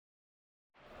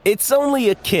It's only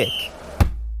a kick,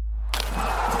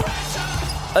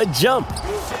 a jump,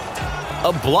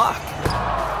 a block.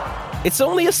 It's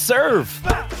only a serve.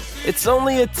 It's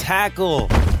only a tackle,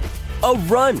 a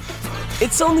run.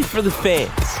 It's only for the fans.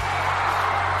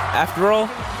 After all,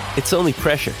 it's only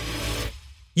pressure.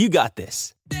 You got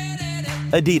this.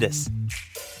 Adidas.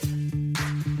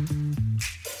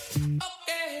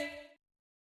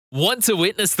 Want to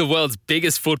witness the world's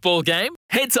biggest football game?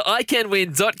 Head to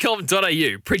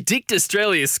iCanWin.com.au, predict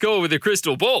Australia's score with a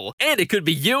crystal ball, and it could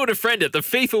be you and a friend at the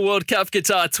FIFA World Cup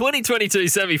Qatar 2022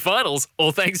 semi-finals,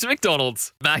 all thanks to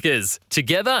McDonald's. Maccas,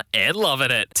 together and loving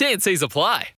it. TNCs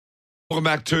apply. Welcome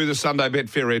back to the Sunday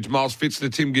Betfair Edge. Miles Fitzner,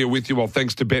 Tim Gear with you, well,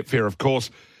 thanks to Betfair, of course.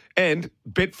 And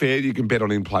Betfair, you can bet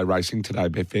on in-play racing today.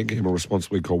 Betfair, gamble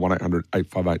responsibly, call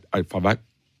 1-800-858-858.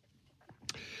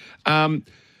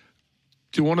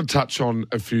 Do you want to touch on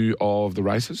a few of the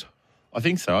races? I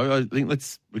think so. I think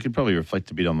we could probably reflect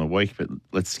a bit on the week, but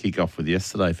let's kick off with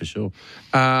yesterday for sure.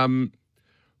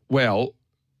 Well,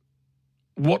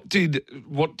 what did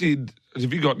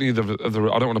have you got any of the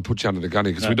I don't want to put you under the gun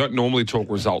here because we don't normally talk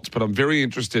results, but I'm very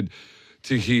interested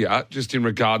to hear just in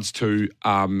regards to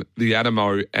the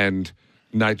Adamo and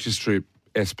Nature Strip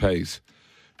SPs.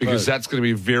 Because that's going to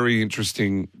be a very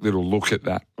interesting little look at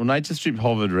that. Well, Nature Strip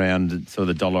hovered around sort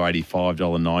of the $1.85,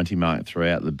 $1.90 mark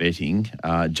throughout the betting,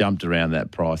 jumped around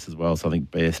that price as well. So I think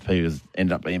BSP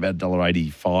ended up being about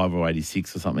 $1.85 or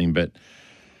 86 or something. But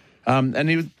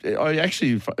it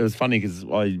was funny because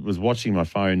I was watching my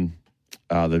phone,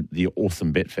 the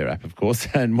awesome Betfair app, of course,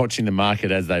 and watching the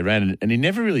market as they ran, and he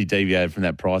never really deviated from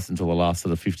that price until the last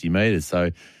sort of 50 metres. So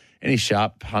any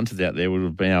sharp hunters out there would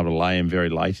have been able to lay him very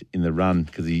late in the run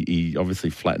because he obviously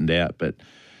flattened out. But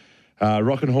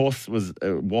Rock and Horse was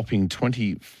a whopping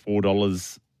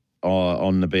 $24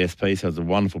 on the BSP, so it was a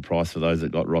wonderful price for those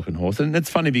that got Rock and Horse. And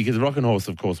it's funny because Rock and Horse,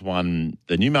 of course, won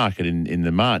the Newmarket in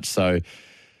the March. So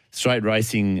straight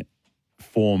racing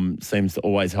form seems to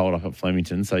always hold up at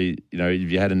Flemington. So, if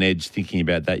you had an edge thinking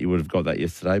about that, you would have got that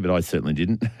yesterday, but I certainly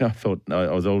didn't. I thought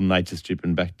I was all Nature Strip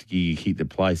and back to Giga Kick the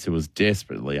place. It was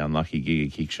desperately unlucky.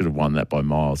 Giga Kick should have won that by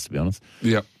miles, to be honest.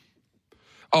 Yep.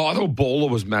 Oh, I thought Baller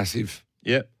was massive.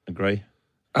 Yep, agree.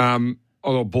 I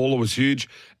thought Baller was huge.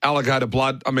 Alligator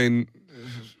Blood,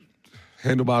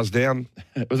 handlebars down.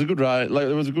 It was a good race.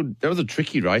 That was a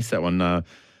tricky race, that one.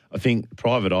 I think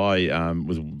Private Eye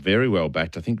was very well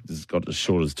backed. I think it's got as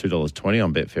short as $2.20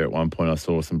 on Betfair at one point. I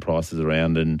saw some prices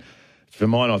around, and for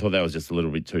mine, I thought that was just a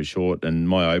little bit too short. And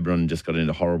my Oberon just got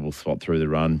into a horrible spot through the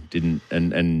run,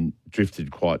 and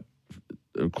drifted quite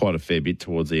a fair bit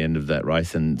towards the end of that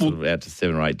race, and sort of out to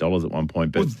 $7 or $8 at one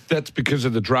point. But that's because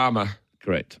of the drama.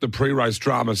 Correct. The pre-race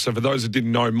drama. So for those that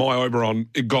didn't know, my Oberon,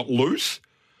 it got loose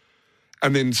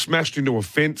and then smashed into a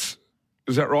fence.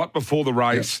 Is that right? Before the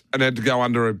race, and had to go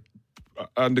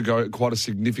undergo quite a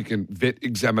significant vet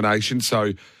examination.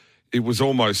 So it was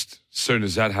almost as soon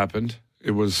as that happened.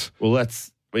 It was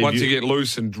once you get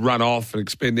loose and run off and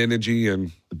expend energy.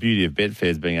 And the beauty of Betfair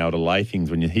is being able to lay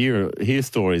things when you hear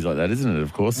stories like that, isn't it?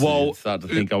 Of course, you start to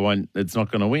think it's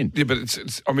not going to win. Yeah, but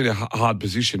I'm in a hard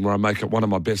position where I make it one of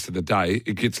my best of the day.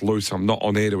 It gets loose. I'm not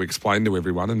on air to explain to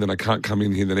everyone, and then I can't come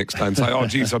in here the next day and say, "Oh,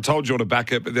 geez, I told you to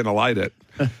back it, but then I laid it."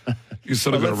 You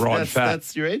sort of got to ride fat.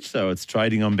 That's your edge, though. It's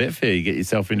trading on Betfair. You get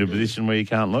yourself into a position where you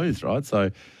can't lose, right? So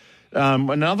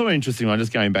another interesting one,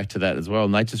 just going back to that as well,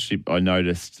 Nature Strip, I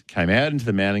noticed, came out into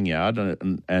the mounting yard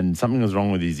and something was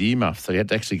wrong with his earmuff, so he had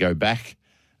to actually go back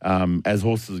as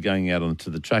horses were going out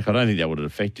onto the track. I don't think that would have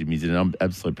affected him. He's an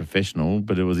absolute professional,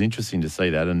 but it was interesting to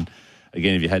see that. And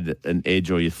again, if you had an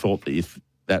edge or you thought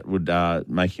that would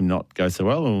make him not go so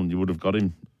well, you would have got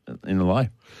him in the lay.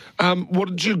 What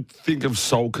did you think of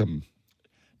Solcombe?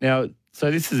 Now,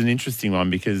 so this is an interesting one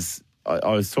because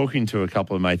I was talking to a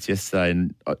couple of mates yesterday,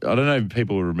 and I don't know if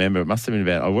people will remember. It must have been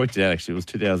I worked it out actually, it was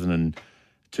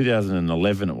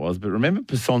 2011 it was, but remember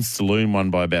Passance Saloon won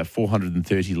by about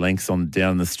 430 lengths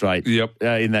down the straight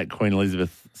in that Queen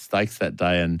Elizabeth Stakes that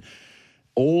day, and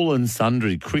all and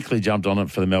sundry quickly jumped on it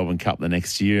for the Melbourne Cup the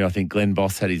next year. I think Glenn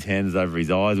Boss had his hands over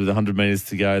his eyes with 100 metres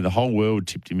to go. The whole world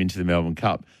tipped him into the Melbourne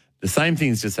Cup. The same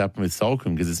thing's just happened with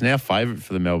Solcombe because it's now favourite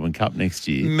for the Melbourne Cup next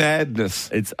year. Madness.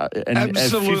 It's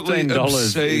absolutely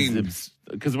obscene.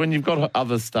 Because when you've got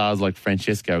other stars like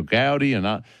Francesco Gaudi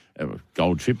and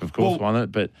Gold Trip, of course, won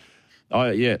it. But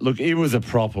look, it was a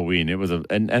proper win. It was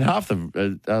and half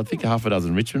I think half a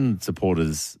dozen Richmond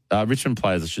supporters, Richmond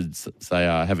players, I should say,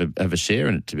 have a share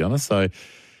in it. To be honest, so.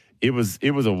 It was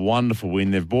a wonderful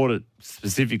win. They've bought it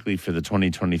specifically for the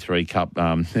 2023 Cup.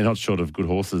 They're not short of good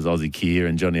horses, Aussie Kier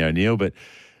and Johnny O'Neill, but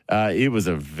It was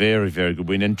a very, very good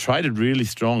win and traded really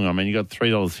strong. I mean, you got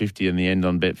 $3.50 in the end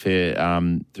on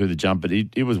Betfair through the jump, but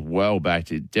it was well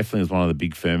backed. It definitely was one of the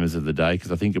big firmers of the day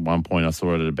because I think at one point I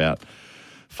saw it at about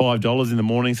 $5 in the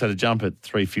morning, so to jump at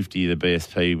 $3.50 the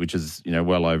BSP, which is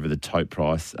well over the tote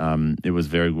price. It was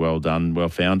very well done, well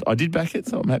found. I did back it,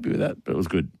 so I'm happy with that, but it was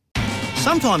good.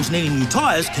 Sometimes needing new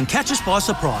tyres can catch us by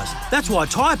surprise. That's why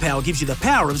Tyre Power gives you the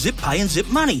power of Zip Pay and Zip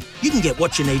Money. You can get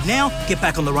what you need now, get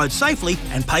back on the road safely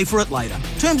and pay for it later.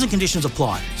 Terms and conditions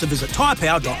apply. So visit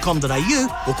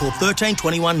tyrepower.com.au or call 13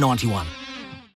 21 91.